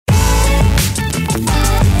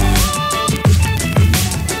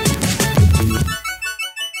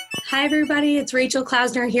Hi, everybody. It's Rachel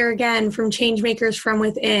Klausner here again from Changemakers from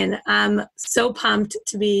Within. I'm so pumped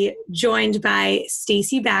to be joined by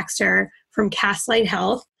Stacey Baxter from Castlight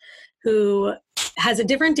Health, who has a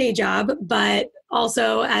different day job, but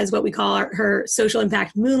also as what we call her social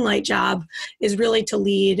impact moonlight job is really to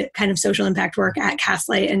lead kind of social impact work at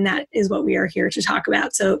Castlight, and that is what we are here to talk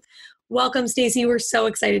about. So welcome, Stacey. We're so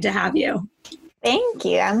excited to have you. Thank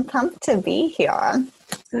you. I'm pumped to be here.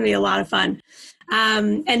 It's going to be a lot of fun.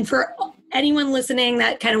 And for anyone listening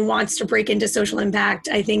that kind of wants to break into social impact,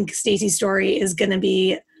 I think Stacey's story is going to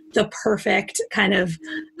be the perfect kind of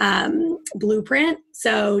blueprint.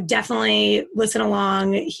 So definitely listen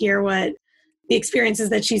along, hear what the experiences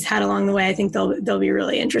that she's had along the way. I think they'll be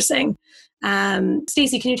really interesting.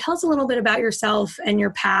 Stacey, can you tell us a little bit about yourself and your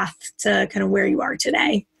path to kind of where you are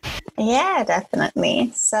today? Yeah,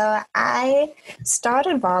 definitely. So I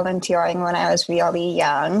started volunteering when I was really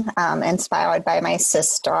young, inspired by my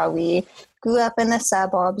sister. We grew up in the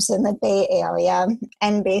suburbs in the Bay Area.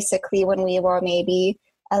 And basically when we were maybe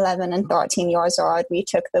 11 and 13 years old, we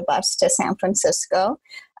took the bus to San Francisco,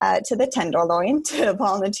 to the Tenderloin to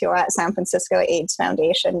volunteer at San Francisco AIDS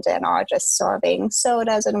Foundation dinner, just serving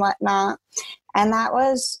sodas and whatnot. And that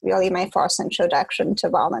was really my first introduction to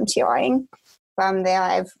volunteering. From there,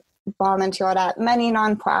 I've volunteered at many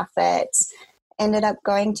nonprofits, ended up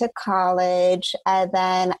going to college, and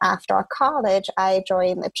then after college, I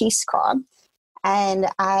joined the Peace Corps. And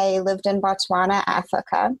I lived in Botswana,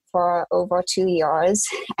 Africa for over 2 years.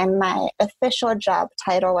 And my official job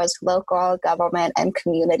title was Local Government and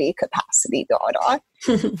Community Capacity Builder,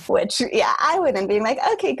 which, I went in being like,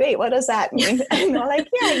 okay, great. What does that mean? And they're like,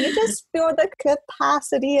 you just build the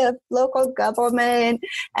capacity of local government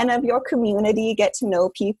and of your community, get to know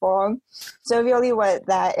people. So really what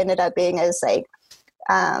that ended up being is like,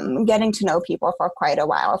 getting to know people for quite a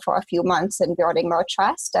while, for a few months, and building their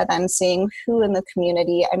trust, and then seeing who in the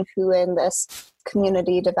community and who in this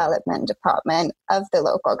community development department of the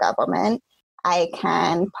local government I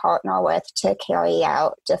can partner with to carry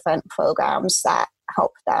out different programs that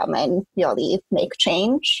help them and really make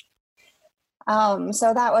change.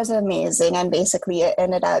 So that was amazing. And basically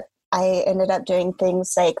I ended up doing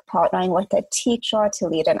things like partnering with a teacher to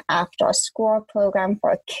lead an after-school program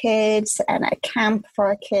for kids and a camp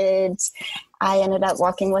for kids. I ended up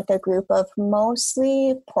working with a group of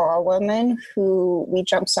mostly poor women who we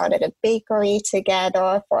jump-started a bakery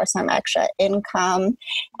together for some extra income.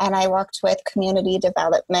 And I worked with community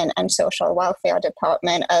development and social welfare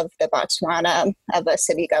department of the Botswana, of the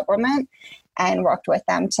city government, and worked with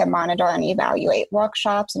them to monitor and evaluate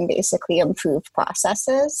workshops and basically improve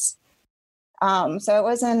processes. So it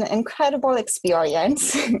was an incredible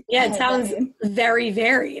experience. Yeah, it sounds very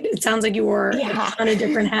varied. It sounds like you wore a ton of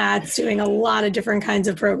different hats, doing a lot of different kinds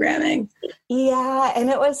of programming. Yeah,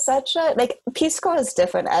 and it was such Peace Corps is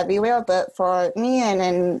different everywhere, but for me and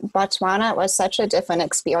in Botswana, it was such a different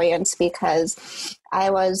experience because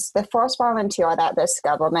I was the first volunteer that this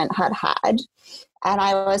government had. And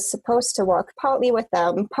I was supposed to work partly with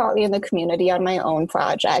them, partly in the community on my own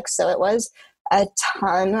projects. So it was a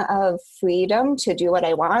ton of freedom to do what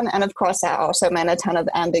I want. And of course, that also meant a ton of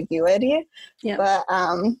ambiguity. Yeah. But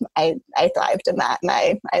I thrived in that, and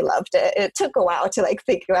I loved it. It took a while to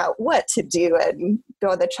figure out what to do and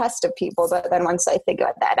build the trust of people. But then once I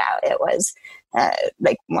figured that out, it was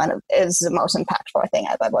it was the most impactful thing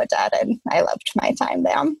I've ever done. And I loved my time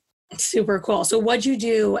there. Super cool. So what'd you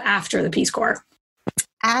do after the Peace Corps?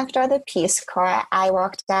 After the Peace Corps, I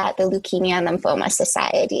worked at the Leukemia and Lymphoma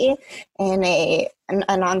Society in a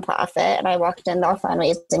nonprofit, and I worked in their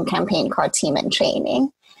fundraising campaign called Team in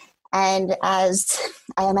Training. And as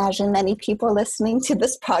I imagine many people listening to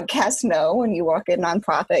this podcast know, when you work in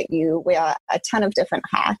nonprofit, you wear a ton of different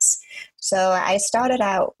hats. So I started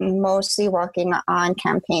out mostly working on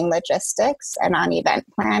campaign logistics and on event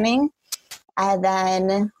planning. I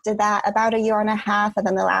then did that about 1.5 years, and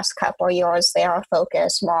then the last couple of years they are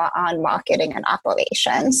focused more on marketing and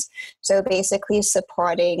operations. So basically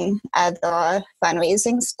supporting other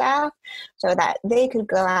fundraising staff so that they could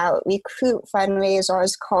go out, recruit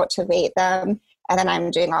fundraisers, cultivate them, and then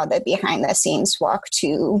I'm doing all the behind the scenes work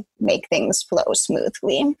to make things flow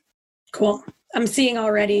smoothly. Cool. I'm seeing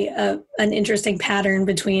already an interesting pattern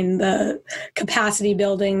between the capacity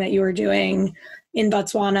building that you were doing in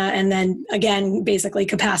Botswana, and then again, basically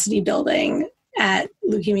capacity building at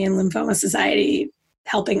Leukemia and Lymphoma Society,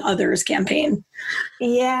 helping others campaign.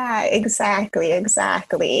 Yeah, exactly.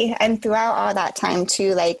 And throughout all that time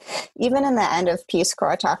too, even in the end of Peace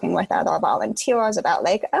Corps, talking with other volunteers about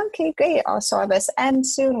okay, great, our service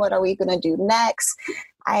ends soon. What are we going to do next?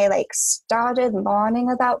 I like started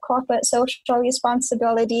learning about corporate social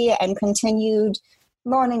responsibility and continued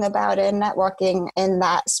learning about it and networking in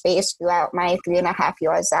that space throughout my 3.5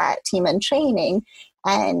 years at Team in Training,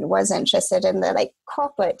 and was interested in the like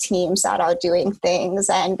corporate teams that are doing things.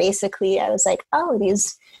 And basically I was like, oh,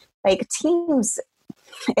 these like teams,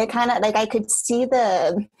 it kind of like I could see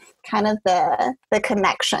the kind of the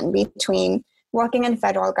connection between working in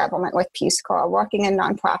federal government with Peace Corps, working in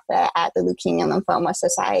nonprofit at the Leukemia and Lymphoma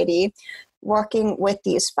Society, working with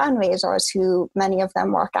these fundraisers who many of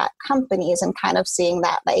them work at companies, and kind of seeing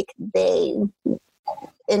that like they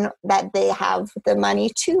have the money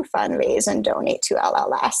to fundraise and donate to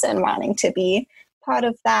LLS, and wanting to be part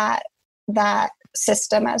of that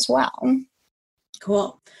system as well.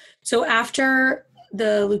 Cool. So after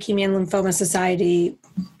the Leukemia and Lymphoma Society,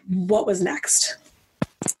 what was next?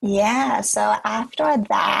 Yeah, so after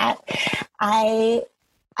that, I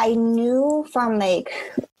knew from like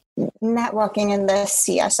networking in the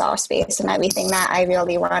CSR space and everything that I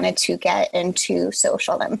really wanted to get into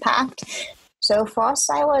social impact. So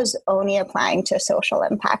first I was only applying to social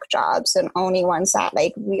impact jobs, and only ones that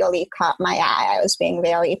like really caught my eye. I was being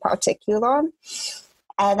very particular.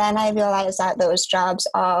 And then I realized that those jobs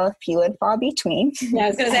are few and far between. Yeah, I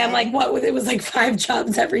was going to say, I'm like, what? It was like 5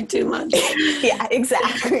 jobs every 2 months. Yeah,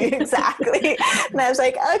 exactly. And I was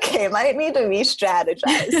like, okay, might need to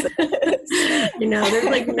re-strategize. You know, there's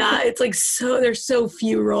like not, it's like there's so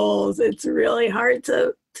few roles. It's really hard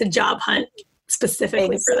to job hunt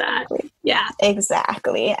specifically for that. Yeah,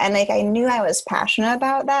 exactly. And like, I knew I was passionate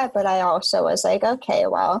about that, but I also was like, okay,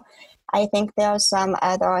 well, I think there are some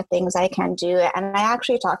other things I can do. And I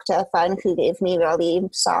actually talked to a friend who gave me really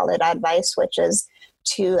solid advice, which is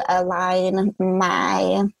to align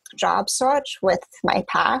my job search with my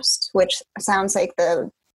past, which sounds like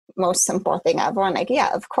the most simple thing ever. And like,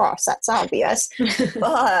 yeah, of course, that's obvious.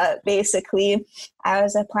 But basically, I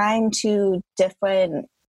was applying to different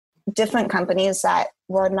companies that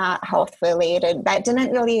were not health related, that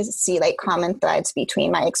didn't really see like common threads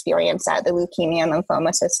between my experience at the Leukemia and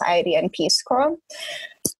Lymphoma Society and Peace Corps.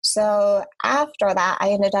 So after that, I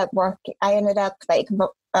ended up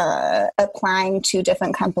applying to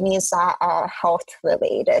different companies that are health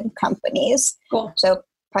related companies. Cool. So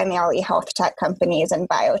primarily health tech companies and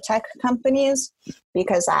biotech companies,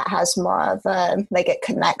 because that has more of it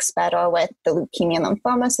connects better with the Leukemia and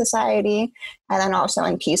Lymphoma Society. And then also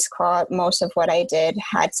in Peace Corps, most of what I did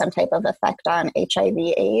had some type of effect on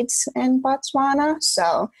HIV/AIDS in Botswana.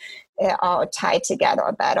 So it all tied together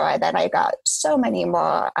better. And then I got so many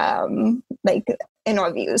more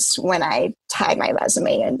interviews when I tied my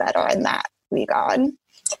resume in better in that regard.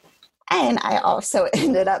 And I also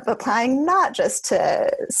ended up applying not just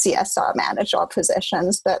to CSR manager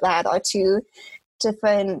positions, but rather to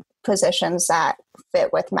different positions that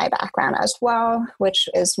fit with my background as well, which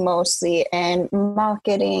is mostly in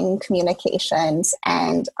marketing, communications,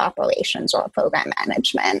 and operations or program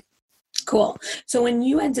management. Cool. So when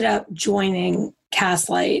you ended up joining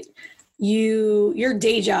Castlight, your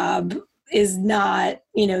day job is not,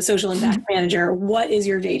 social impact manager. What is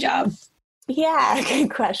your day job? Yeah, good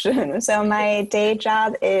question. So my day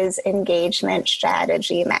job is engagement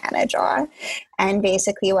strategy manager. And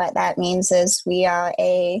basically what that means is we are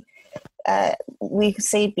we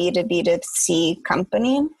say B2B to C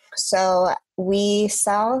company. So we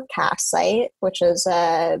sell Castlight, which is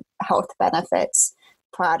a health benefits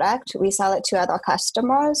product. We sell it to other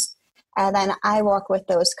customers. And then I work with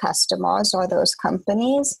those customers or those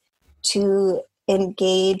companies to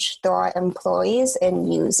engage their employees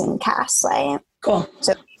in using Castlight. Cool.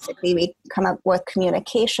 So basically we come up with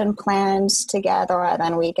communication plans together, and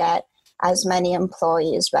then we get as many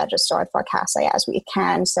employees registered for Castlight as we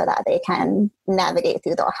can so that they can navigate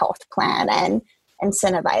through their health plan and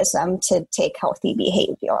incentivize them to take healthy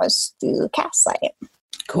behaviors through Castlight.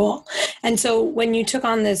 Cool. And so when you took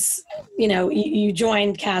on this, you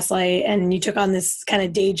joined Castlight and you took on this kind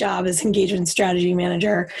of day job as engagement strategy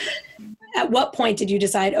manager, at what point did you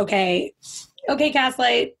decide, okay,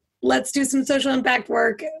 Castlight, let's do some social impact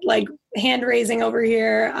work, like hand raising over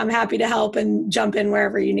here. I'm happy to help and jump in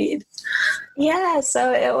wherever you need. Yeah,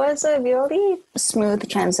 so it was a really smooth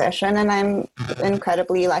transition, and I'm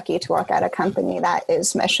incredibly lucky to work at a company that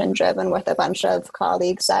is mission driven with a bunch of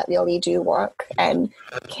colleagues that really do work and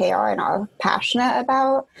care and are passionate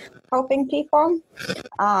about helping people.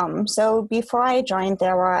 So before I joined,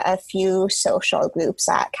 there were a few social groups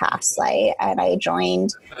at Castlight, and I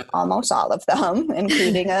joined almost all of them,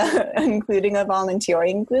 including a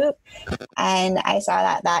volunteering group. And I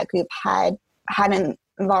saw that group hadn't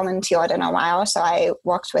volunteered in a while, so I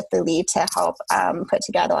worked with the lead to help put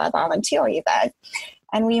together a volunteer event.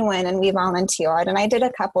 and we went and we volunteered. And I did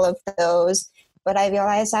a couple of those, but I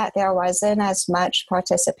realized that there wasn't as much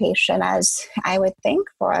participation as I would think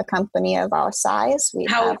for a company of our size.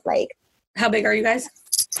 How big are you guys?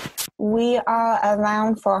 We are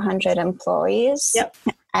around 400 employees. Yep.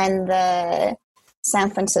 And the San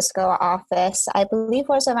Francisco office, I believe,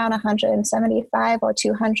 was around 175 or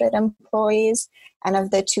 200 employees. And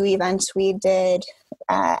of the two events we did,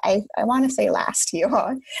 I want to say last year,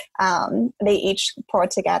 they each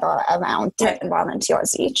poured together around 10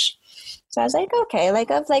 volunteers each. So I was like, okay, like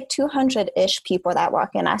of like 200-ish people that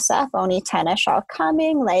work in SF, only 10-ish are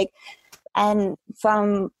coming. And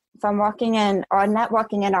from working in or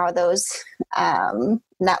networking in all those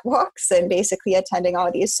networks and basically attending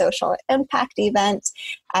all these social impact events,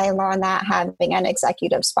 I learned that having an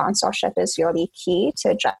executive sponsorship is really key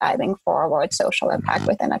to driving forward social impact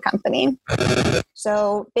within a company.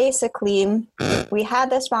 So basically, we had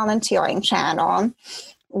this volunteering channel.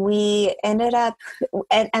 We ended up,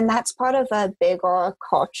 and that's part of a bigger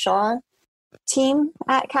culture team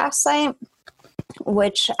at Castlight,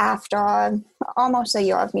 which after almost a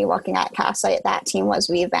year of me working at Castlight, that team was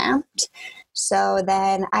revamped. So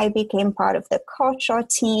then I became part of the culture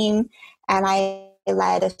team, and I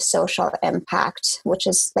led a social impact, which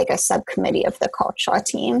is like a subcommittee of the culture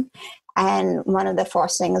team. And one of the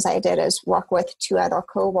first things I did is work with two other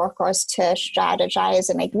coworkers to strategize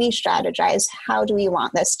and like re-strategize. How do we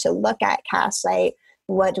want this to look at Castlight?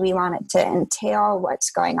 What do we want it to entail?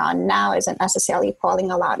 What's going on now isn't necessarily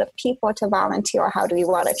pulling a lot of people to volunteer. How do we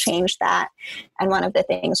want to change that? And one of the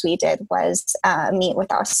things we did was meet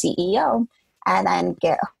with our CEO and then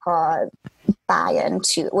get her buy-in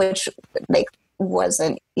to, which like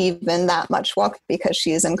wasn't even that much work because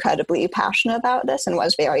she's incredibly passionate about this and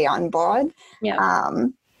was very on board. Yeah.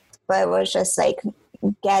 But it was just like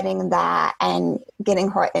getting that and getting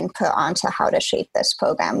her input onto how to shape this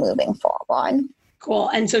program moving forward. Cool.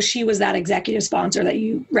 And so she was that executive sponsor that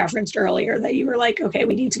you referenced earlier that you were like, okay,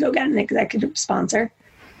 we need to go get an executive sponsor.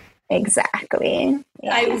 Exactly.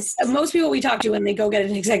 Yes. Most people we talk to when they go get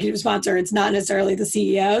an executive sponsor, it's not necessarily the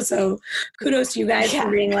CEO. So kudos to you guys for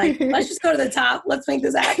being like, let's just go to the top. Let's make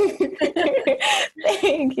this happen.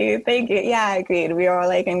 Thank you. Yeah, agreed. We are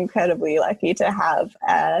like incredibly lucky to have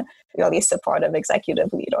a really supportive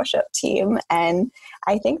executive leadership team. And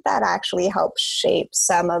I think that actually helps shape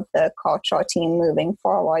some of the culture team moving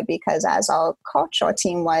forward, because as our culture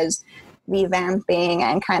team was revamping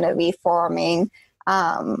and kind of reforming,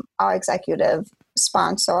 our executive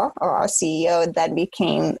sponsor or our CEO then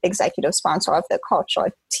became executive sponsor of the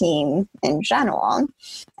culture team in general.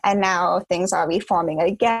 And now things are reforming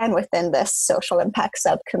again within this social impact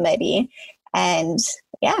subcommittee. And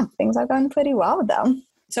yeah, things are going pretty well with them.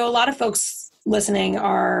 So a lot of folks listening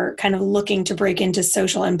are kind of looking to break into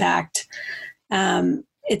social impact.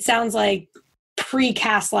 It sounds like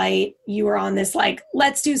pre-Castlight, you were on this like,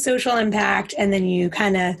 let's do social impact. And then you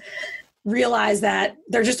kind of realize that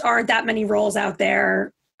there just aren't that many roles out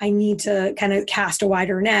there. I need to kind of cast a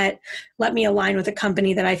wider net. Let me align with a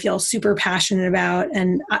company that I feel super passionate about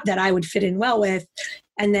and that I would fit in well with.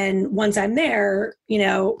 And then once I'm there, you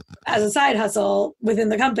know, as a side hustle within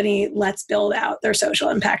the company, let's build out their social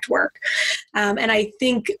impact work. And I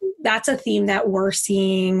think that's a theme that we're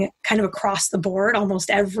seeing kind of across the board.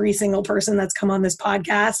 Almost every single person that's come on this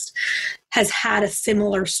podcast has had a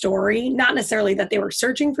similar story, not necessarily that they were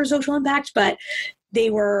searching for social impact, but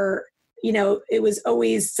they were, you know, it was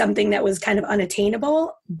always something that was kind of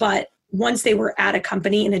unattainable, but once they were at a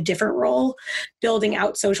company in a different role, building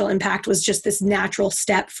out social impact was just this natural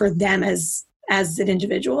step for them as an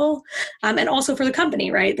individual, and also for the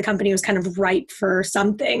company, right? The company was kind of ripe for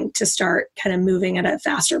something to start kind of moving at a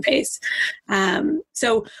faster pace.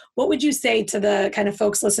 So what would you say to the kind of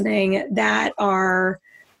folks listening that are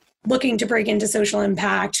looking to break into social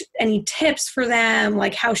impact? Any tips for them?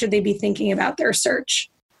 Like, how should they be thinking about their search?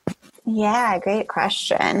 Yeah, great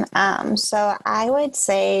question. So I would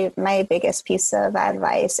say my biggest piece of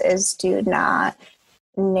advice is do not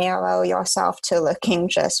narrow yourself to looking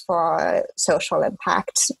just for social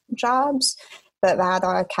impact jobs, but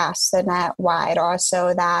rather cast the net wider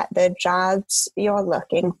so that the jobs you're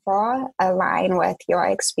looking for align with your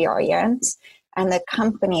experience and the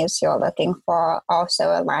companies you're looking for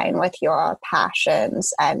also align with your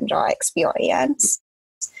passions and your experience.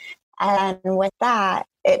 And with that,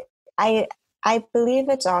 I believe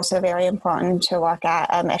it's also very important to work at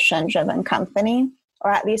a mission-driven company, or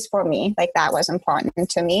at least for me, like that was important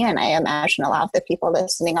to me. And I imagine a lot of the people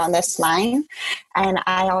listening on this line. And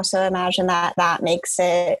I also imagine that that makes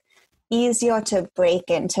it easier to break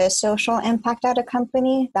into social impact at a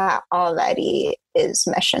company that already is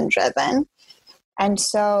mission-driven. And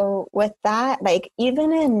so with that, like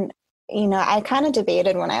even in, I kind of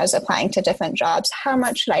debated when I was applying to different jobs, how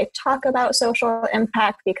much should I talk about social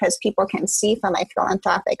impact, because people can see from my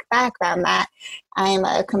philanthropic background that I'm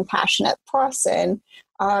a compassionate person.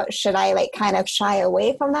 Should I like kind of shy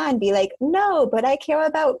away from that and be like, no, but I care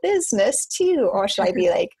about business too? Or should I be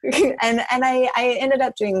like, and I ended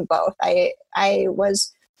up doing both. I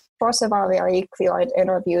was first of all very clear in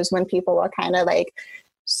interviews when people were kind of like,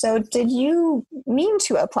 so did you mean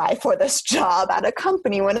to apply for this job at a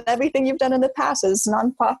company when everything you've done in the past is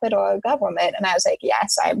nonprofit or government? And I was like,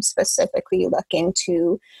 yes, I'm specifically looking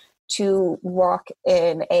to work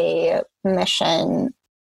in a mission,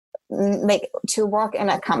 like to work in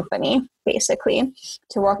a company, basically,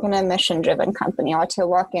 to work in a mission-driven company or to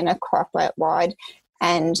work in a corporate world.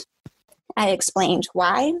 And I explained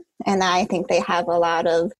why. And I think they have a lot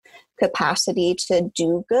of capacity to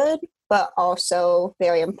do good. But also,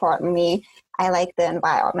 very importantly, I like the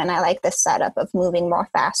environment. I like the setup of moving more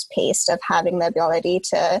fast-paced, of having the ability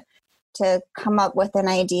to come up with an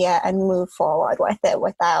idea and move forward with it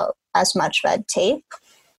without as much red tape.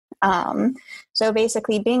 So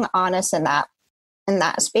basically, being honest in that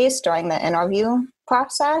space during the interview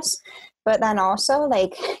process, but then also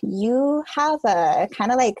like you have a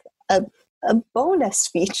kind of like a bonus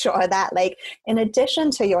feature that, like, in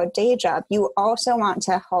addition to your day job, you also want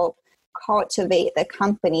to help cultivate the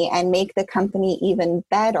company and make the company even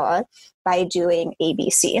better by doing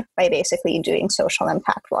ABC, by basically doing social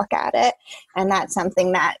impact work at it. And that's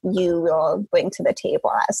something that you will bring to the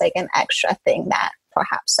table as like an extra thing that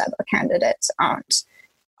perhaps other candidates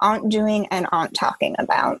aren't doing and aren't talking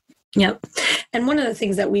about. Yep. And one of the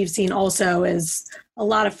things that we've seen also is a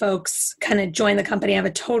lot of folks kind of join the company, have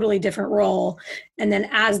a totally different role. And then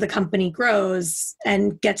as the company grows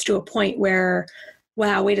and gets to a point where,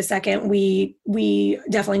 wow, wait a second, we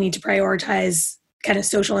definitely need to prioritize kind of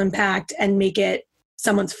social impact and make it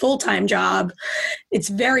someone's full-time job, it's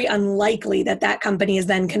very unlikely that that company is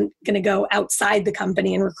then going to go outside the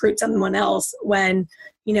company and recruit someone else when,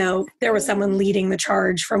 there was someone leading the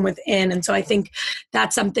charge from within. And so I think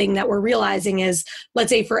that's something that we're realizing is, let's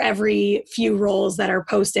say for every few roles that are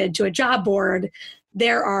posted to a job board,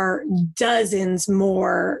 there are dozens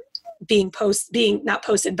more being filled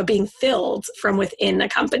from within a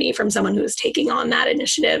company from someone who is taking on that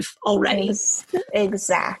initiative already.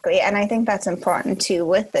 Exactly. And I think that's important too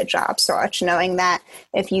with the job search, knowing that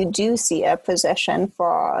if you do see a position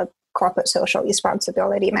for corporate social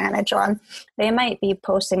responsibility manager, they might be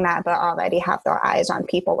posting that, but already have their eyes on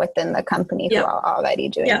people within the company who are already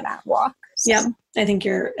doing that work. So. Yeah, I think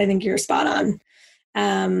you're spot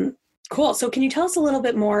on. Cool. So can you tell us a little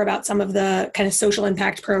bit more about some of the kind of social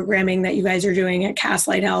impact programming that you guys are doing at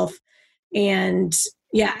Castlight Health? And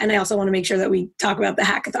I also want to make sure that we talk about the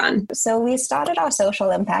hackathon. So we started our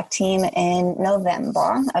social impact team in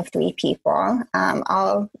November of 3 people.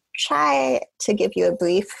 I'll try to give you a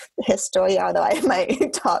brief history, although I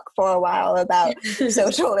might talk for a while about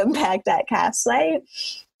social impact at Castlight.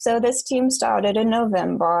 So this team started in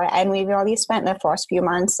November, and we really spent the first few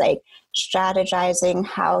months strategizing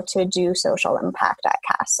how to do social impact at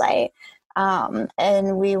Castlight.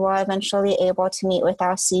 And we were eventually able to meet with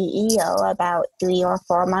our CEO about 3 or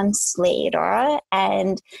 4 months later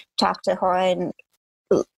and talk to her and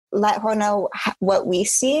let her know what we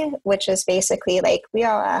see, which is basically we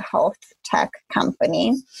are a health tech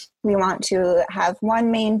company. We want to have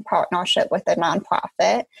one main partnership with a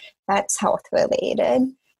nonprofit that's health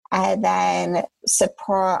related, and then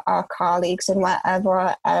support our colleagues in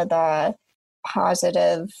whatever other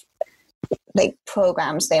positive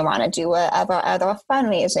programs they want to do, whatever other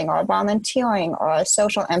fundraising or volunteering or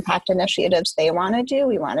social impact initiatives they want to do.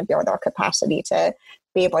 We want to build our capacity to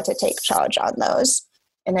be able to take charge on those,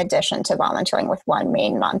 in addition to volunteering with one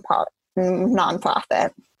main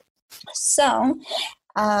nonprofit. So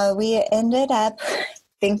we ended up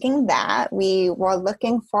thinking that we were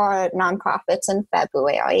looking for nonprofits in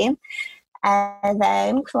February, and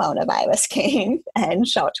then coronavirus came and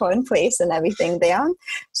shelter in place and everything there.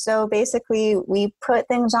 So basically we put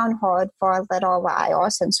things on hold for a little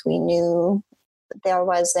while, since we knew there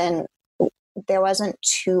wasn't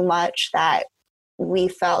too much that we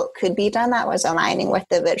felt could be done that was aligning with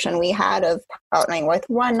the vision we had of partnering with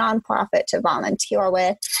one nonprofit to volunteer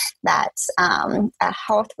with. That's a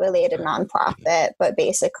health-related nonprofit, but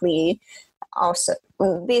basically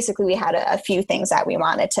we had a few things that we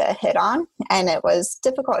wanted to hit on, and it was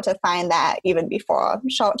difficult to find that even before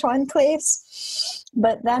shelter in place.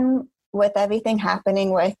 But then with everything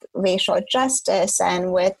happening with racial justice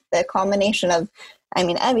and with the culmination of I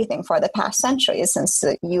mean, everything for the past century since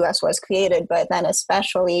the US was created, but then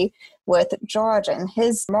especially with George and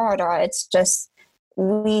his murder, it's just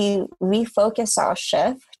we refocus our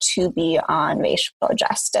shift to be on racial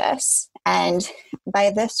justice. And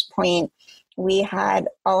by this point, we had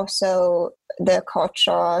also the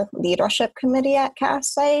Cultural Leadership Committee at Cass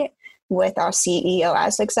Site with our CEO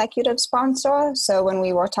as executive sponsor. So when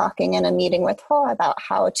we were talking in a meeting with her about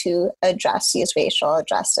how to address these racial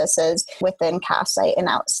injustices within Cass Site and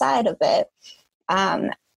outside of it,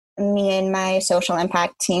 me and my social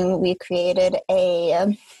impact team, we created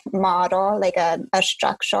a model, like a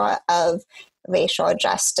structure of racial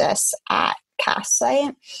justice at Cass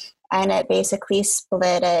Site. And it basically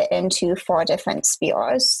split it into 4 different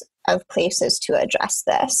spheres of places to address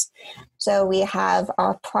this. So we have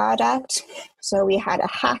our product. So we had a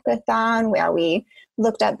hackathon where we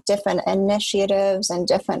looked at different initiatives and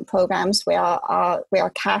different programs where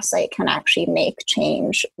Cass Site can actually make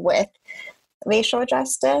change with racial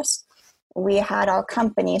justice. We had our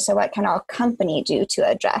company. So what can our company do to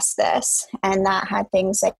address this? And that had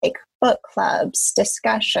things like book clubs,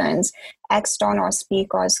 discussions, external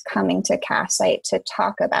speakers coming to Cass Site to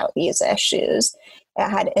talk about these issues. It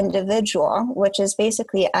had individual, which is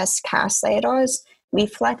basically us Cass Siters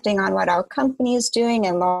reflecting on what our company is doing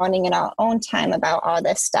and learning in our own time about all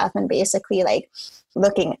this stuff and basically like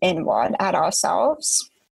looking inward at ourselves.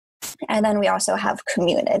 And then we also have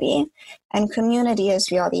community. And community is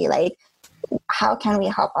really like, how can we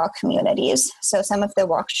help our communities? So some of the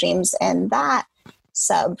work streams in that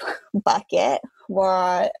sub bucket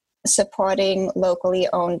were supporting locally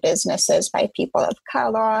owned businesses by people of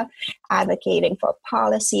color, advocating for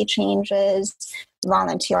policy changes,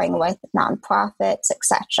 volunteering with nonprofits,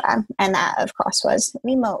 etc. And that, of course, was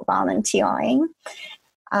remote volunteering.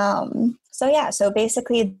 So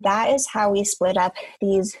basically that is how we split up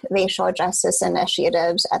these racial justice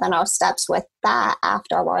initiatives. And then our steps with that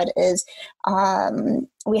afterward is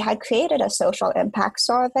we had created a social impact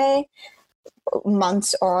survey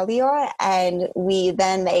months earlier, and we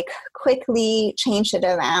then quickly changed it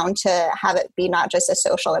around to have it be not just a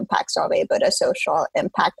social impact survey, but a social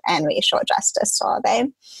impact and racial justice survey.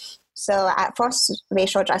 So at first,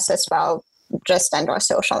 racial justice fell just under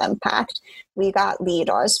social impact. We got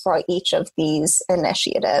leaders for each of these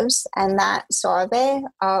initiatives, and that survey,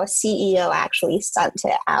 our CEO actually sent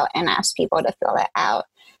it out and asked people to fill it out.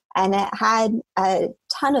 And it had a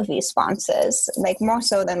ton of responses, like more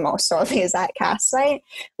so than most surveys at Cass Site,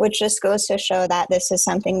 which just goes to show that this is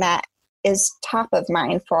something that is top of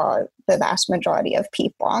mind for the vast majority of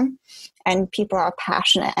people. And people are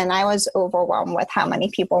passionate. And I was overwhelmed with how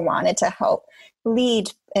many people wanted to help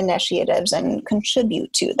lead initiatives and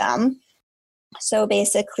contribute to them. So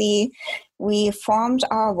basically, we formed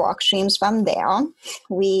our work streams from there.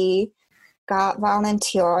 We got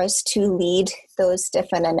volunteers to lead those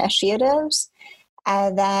different initiatives,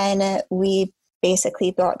 and then we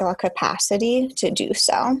basically built their capacity to do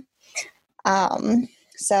so.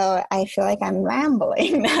 So I feel like I'm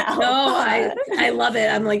rambling now. No, I love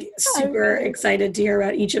it. I'm like super excited to hear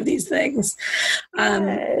about each of these things.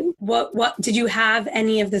 What did you have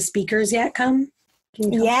any of the speakers yet come?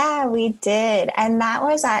 Yeah, we did. And that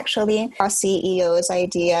was actually our CEO's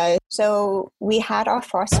idea. So we had our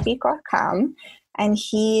first speaker come, and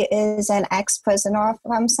he is an ex-prisoner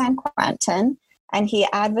from San Quentin, and he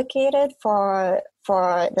advocated for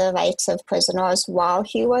the rights of prisoners while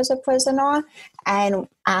he was a prisoner and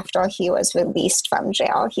after he was released from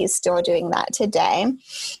jail. He's still doing that today.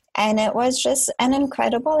 And it was just an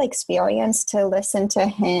incredible experience to listen to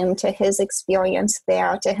him, to his experience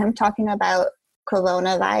there, to him talking about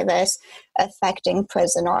coronavirus affecting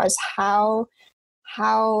prisoners, how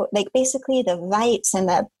like basically the rights and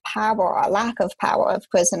the power or lack of power of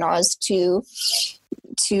prisoners to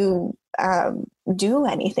do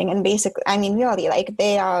anything. And basically, I mean, really, like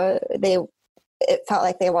it felt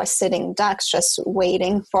like they were sitting ducks just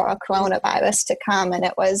waiting for a coronavirus to come. And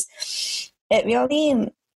it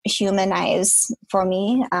really humanized for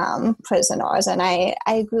me prisoners. And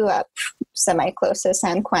I grew up semi-close to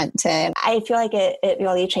San Quentin. I feel like it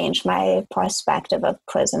really changed my perspective of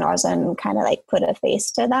prisoners and kind of like put a face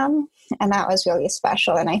to them. And that was really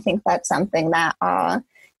special. And I think that's something that our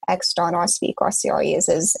external speaker series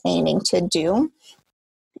is aiming to do,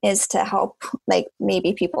 is to help like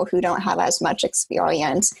maybe people who don't have as much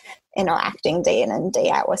experience interacting day in and day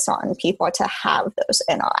out with certain people to have those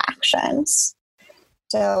interactions.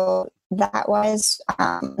 So that was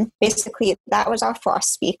basically, that was our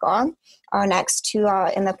first speaker. Our next 2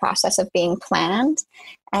 are in the process of being planned,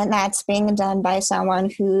 and that's being done by someone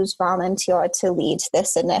who's volunteered to lead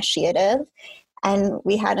this initiative. And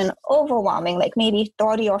we had an overwhelming, like maybe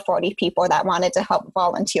 30 or 40 people that wanted to help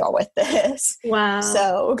volunteer with this. Wow.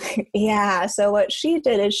 So, yeah. So what she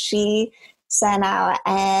did is she sent out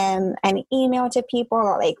an email to people,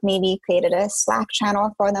 or like maybe created a Slack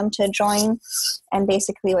channel for them to join, and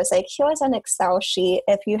basically was like, here's an Excel sheet.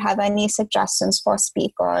 If you have any suggestions for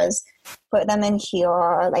speakers, put them in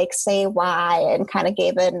here, like say why, and kind of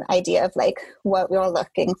gave an idea of like what we were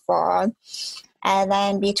looking for. And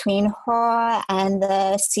then between her and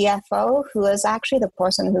the CFO, who was actually the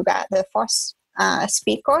person who got the first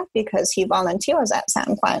speaker because he volunteers at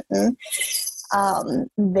San Quentin,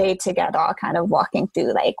 they together are kind of walking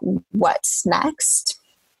through like what's next.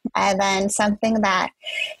 And then something that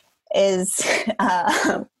is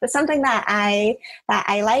something that I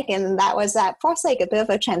like, and that was at first like a bit of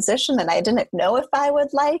a transition, and I didn't know if I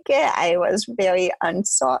would like it. I was very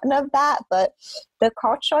uncertain of that, but the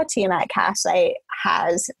culture team at Castlelake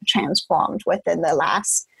has transformed within the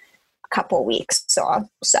last couple weeks or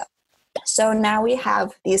so. So now we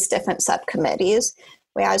have these different subcommittees,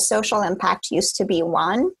 whereas social impact used to be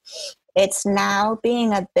one. It's now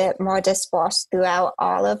being a bit more dispersed throughout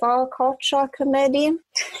all of our culture committee,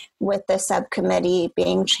 with the subcommittee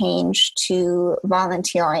being changed to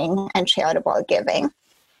volunteering and charitable giving.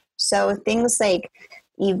 So things like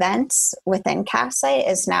events within Castlelake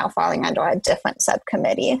is now falling under a different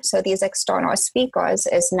subcommittee. So these external speakers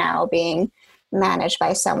is now being managed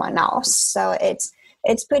by someone else. So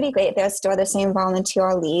it's pretty great. There's still the same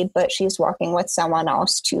volunteer lead, but she's working with someone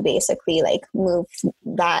else to basically like move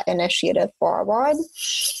that initiative forward.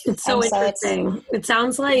 It's so interesting. It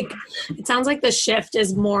sounds like the shift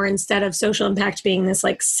is more, instead of social impact being this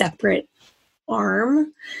like separate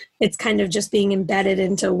arm, it's kind of just being embedded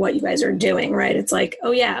into what you guys are doing, right? It's like,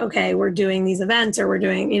 oh yeah, okay, we're doing these events, or we're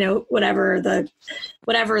doing, whatever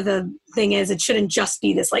the thing is. It shouldn't just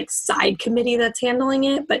be this like side committee that's handling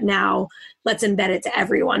it, but now let's embed it to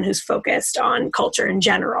everyone who's focused on culture in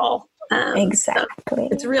general. Exactly. So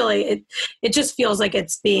it's really, it just feels like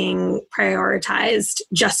it's being prioritized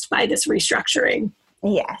just by this restructuring.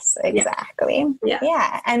 Yes, exactly.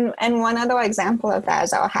 Yeah. And one other example of that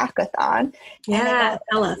is our hackathon. Yeah,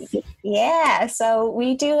 tell us. Yeah, so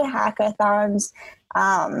we do hackathons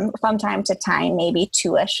from time to time, maybe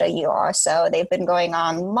 2-ish a year or so. They've been going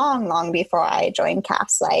on long before I joined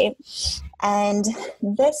Castlelake. And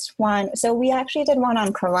this one, so we actually did one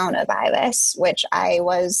on coronavirus, which I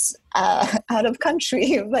was out of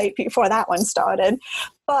country right before that one started.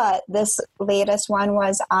 But this latest one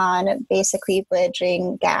was on basically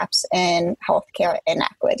bridging gaps in healthcare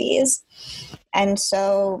inequities. And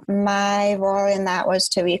so my role in that was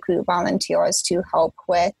to recruit volunteers to help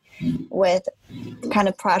with kind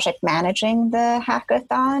of project managing the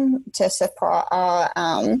hackathon, to support our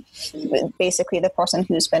basically the person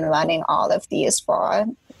who's been running all of these for,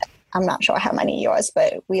 I'm not sure how many years,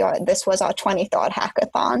 but this was our 23rd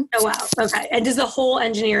hackathon. Oh wow. Okay. And does the whole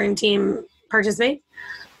engineering team participate?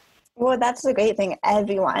 Well, that's the great thing.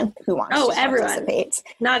 Everyone who wants to participate.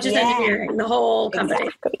 Not just engineering, the whole company.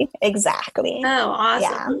 Exactly. Oh,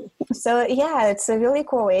 awesome. Yeah. So, yeah, it's a really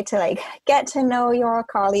cool way to, like, get to know your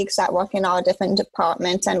colleagues that work in all different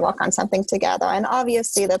departments and work on something together. And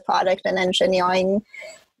obviously the product and engineering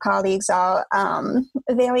colleagues are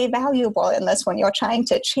very valuable in this when you're trying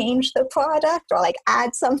to change the product or, like,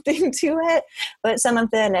 add something to it. But some of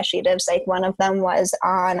the initiatives, like one of them was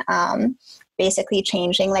on basically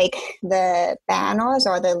changing like the banners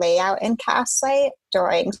or the layout in Castlelake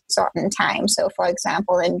during certain times. So for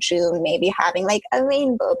example, in June, maybe having like a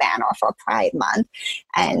rainbow banner for Pride Month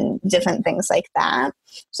and different things like that.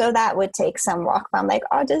 So that would take some work from like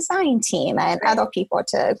our design team and other people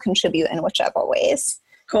to contribute in whichever ways.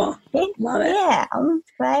 Cool. Love it. Yeah.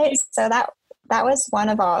 Right. So that was one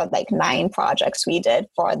of our like 9 projects we did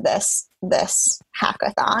for this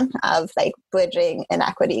hackathon of like bridging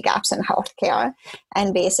inequity gaps in healthcare.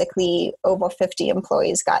 And basically over 50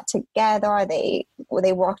 employees got together. They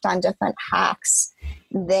worked on different hacks.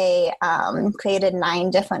 They created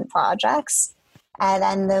 9 different projects. And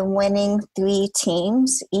then the winning 3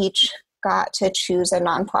 teams each got to choose a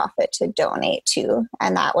nonprofit to donate to.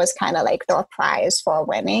 And that was kind of like their prize for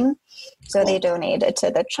winning. So they donated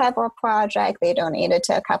to the Trevor Project. They donated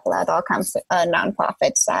to a couple other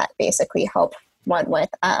nonprofits that basically help one with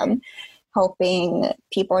helping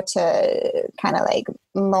people to kind of like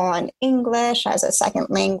learn English as a second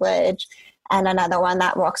language. And another one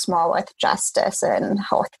that works more with justice and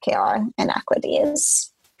healthcare inequities.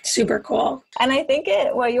 Super cool. And I think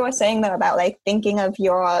what you were saying though about like thinking of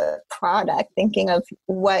your product, thinking of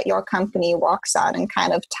what your company works on and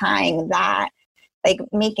kind of tying that like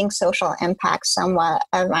making social impact somewhat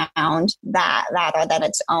around that rather than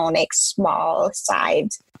its own like small side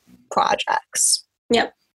projects.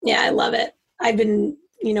 Yep. Yeah, I love it. I've been,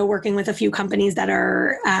 working with a few companies that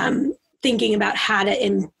are thinking about how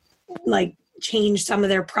to change some of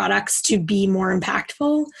their products to be more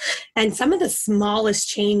impactful. And some of the smallest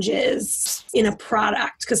changes in a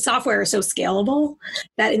product, because software is so scalable,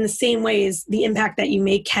 that in the same ways, the impact that you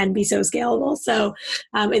make can be so scalable. So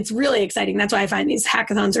it's really exciting. That's why I find these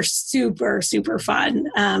hackathons are super, super fun.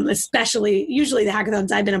 Especially, usually the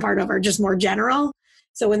hackathons I've been a part of are just more general.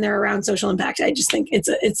 So when they're around social impact, I just think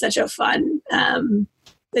it's such a fun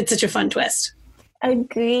twist.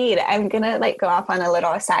 Agreed. I'm gonna go off on a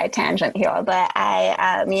little side tangent here, but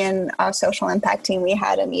me and our social impact team, we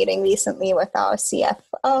had a meeting recently with our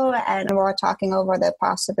CFO, and we're talking over the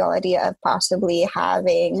possibility of possibly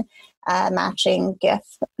having a matching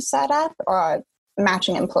gift set up or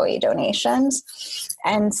matching employee donations,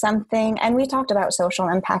 and we talked about social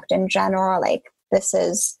impact in general, like this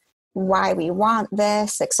is why we want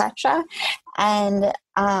this, etc. And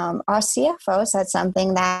our CFO said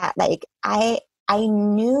something that I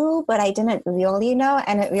knew, but I didn't really know.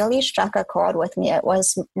 And it really struck a chord with me. It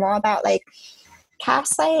was more about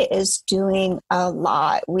Castlight is doing a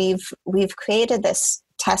lot. We've created this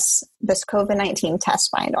COVID-19 test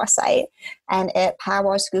finder site, and it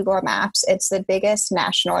powers Google Maps. It's the biggest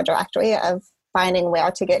national directory of finding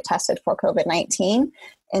where to get tested for COVID-19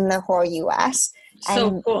 in the whole US.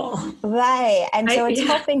 So cool. Right. And so it's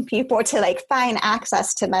helping people to find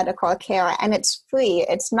access to medical care, and it's free.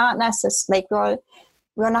 It's not necessary.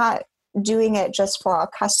 We're not doing it just for our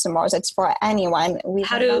customers. It's for anyone.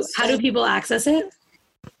 How do people access it?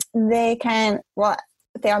 They can,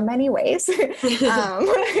 there are many ways.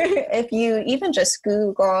 If you even just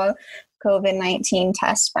Google COVID-19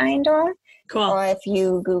 test finder, cool. Or if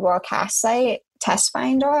you Google Castlight test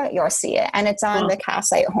finder, you'll see it. And it's on the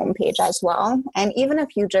Castlight homepage as well. And even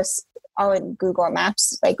if you just are in Google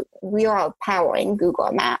Maps, we are powering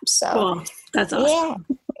Google Maps. So cool. That's awesome.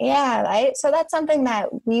 Yeah, right. So that's something that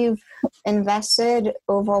we've invested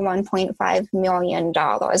over $1.5 million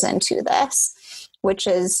into this, which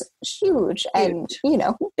is huge and,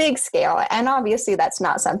 big scale. And obviously that's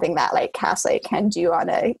not something that Castlight can do on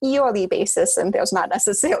a yearly basis. And there's not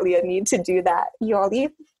necessarily a need to do that yearly,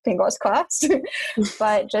 fingers crossed.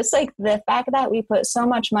 But just the fact that we put so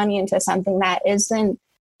much money into something that isn't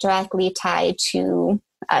directly tied to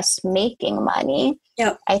us making money.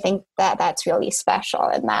 Yep. I think that that's really special.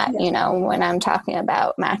 And that, when I'm talking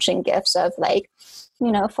about matching gifts of for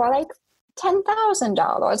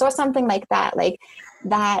 $10,000 or something like that,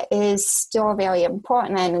 that is still very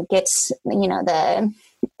important and gets,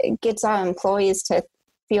 gets our employees to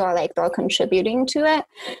feel like they're contributing to it,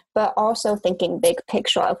 but also thinking big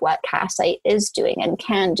picture of what Castlight is doing and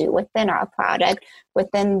can do within our product,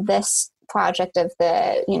 within this project of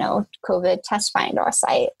the, COVID test finder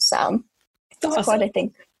site. So that's what I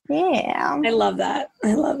think. Yeah. I love that.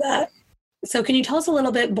 So can you tell us a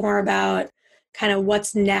little bit more about kind of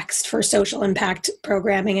what's next for social impact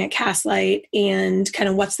programming at Castlight and kind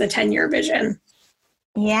of what's the 10-year vision?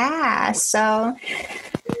 Yeah. So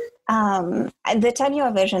the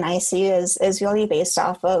 10-year vision I see is really based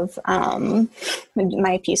off of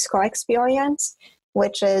my Peace Corps experience,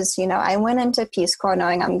 which is, I went into Peace Corps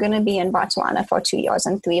knowing I'm going to be in Botswana for 2 years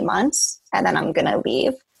and 3 months, and then I'm going to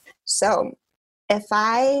leave. So if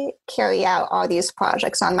I carry out all these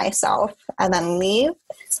projects on myself and then leave,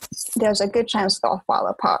 there's a good chance they'll fall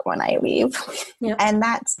apart when I leave. Yep. And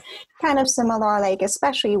that's kind of similar,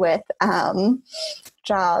 especially with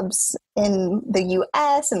jobs in the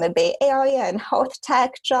US and the Bay Area and health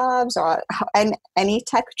tech jobs and any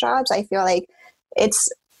tech jobs. I feel like it's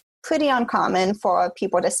pretty uncommon for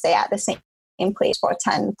people to stay at the same place for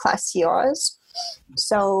 10 plus years.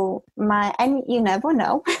 So and you never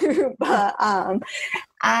know, but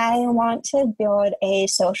I want to build a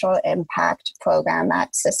social impact program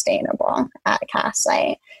that's sustainable at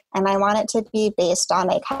Castlight. And I want it to be based on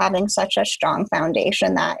having such a strong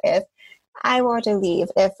foundation that if I were to leave,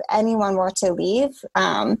 if anyone were to leave,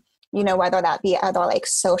 whether that be other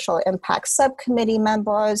social impact subcommittee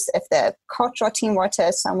members, if the cultural team were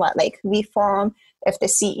to somewhat reform, if the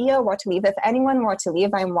CEO were to leave, if anyone were to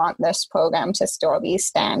leave, I want this program to still be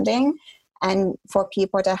standing and for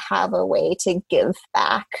people to have a way to give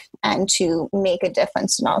back and to make a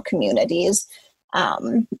difference in our communities,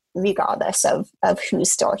 regardless of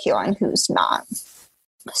who's still here and who's not.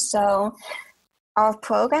 So our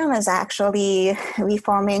program is actually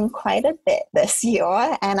reforming quite a bit this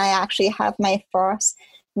year, and I actually have my first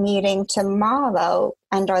meeting tomorrow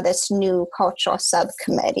under this new cultural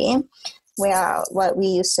subcommittee. where what we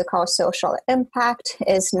used to call social impact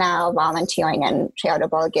is now volunteering and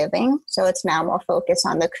charitable giving. So it's now more focused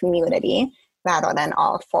on the community rather than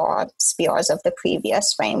all four spheres of the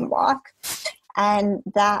previous framework. And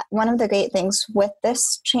that one of the great things with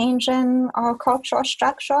this change in our cultural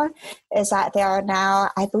structure is that there are now,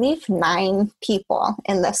 I believe, 9 people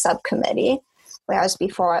in the subcommittee, whereas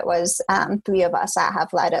before it was 3 of us that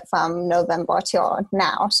have led it from November till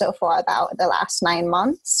now, so for about the last 9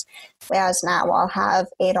 months, whereas now we'll have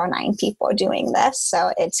 8 or 9 people doing this.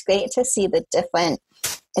 So it's great to see the different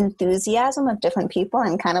enthusiasm of different people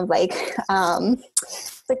and kind of like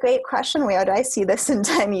it's a great question, where do I see this in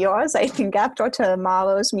 10 years? I think after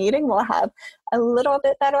tomorrow's meeting we'll have a little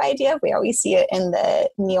bit better idea of where we see it in the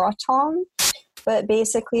near term. But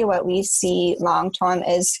basically what we see long term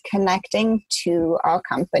is connecting to our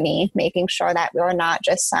company, making sure that we're not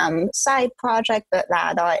just some side project, but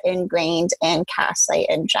rather ingrained in Castlight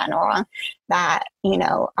in general. That, you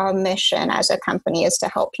know, our mission as a company is to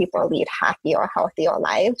help people lead happier, healthier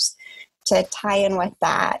lives. To tie in with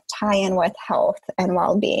that, tie in with health and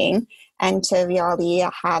well-being, and to really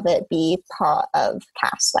have it be part of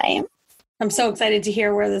Castlight. I'm so excited to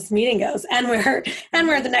hear where this meeting goes and where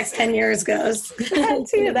the next 10 years goes. That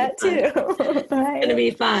too. It's going to be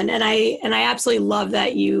fun. And I absolutely love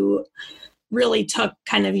that you really took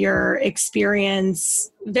kind of your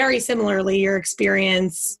experience, very similarly, your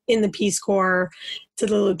experience in the Peace Corps to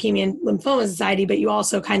the Leukemia and Lymphoma Society, but you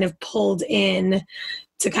also kind of pulled in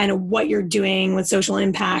to kind of what you're doing with social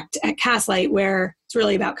impact at Castlight, where it's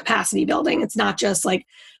really about capacity building. It's not just like,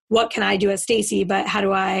 what can I do as Stacy, but how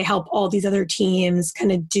do I help all these other teams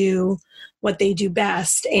kind of do what they do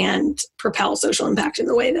best and propel social impact in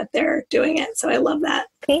the way that they're doing it. So I love that.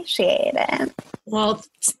 Appreciate it. Well,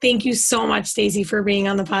 thank you so much, Stacy, for being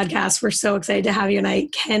on the podcast. We're so excited to have you, and I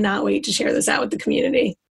cannot wait to share this out with the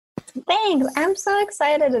community. Thanks. I'm so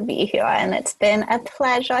excited to be here, and it's been a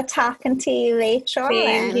pleasure talking to you, Rachel.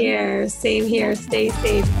 Same here. Stay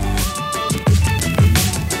safe.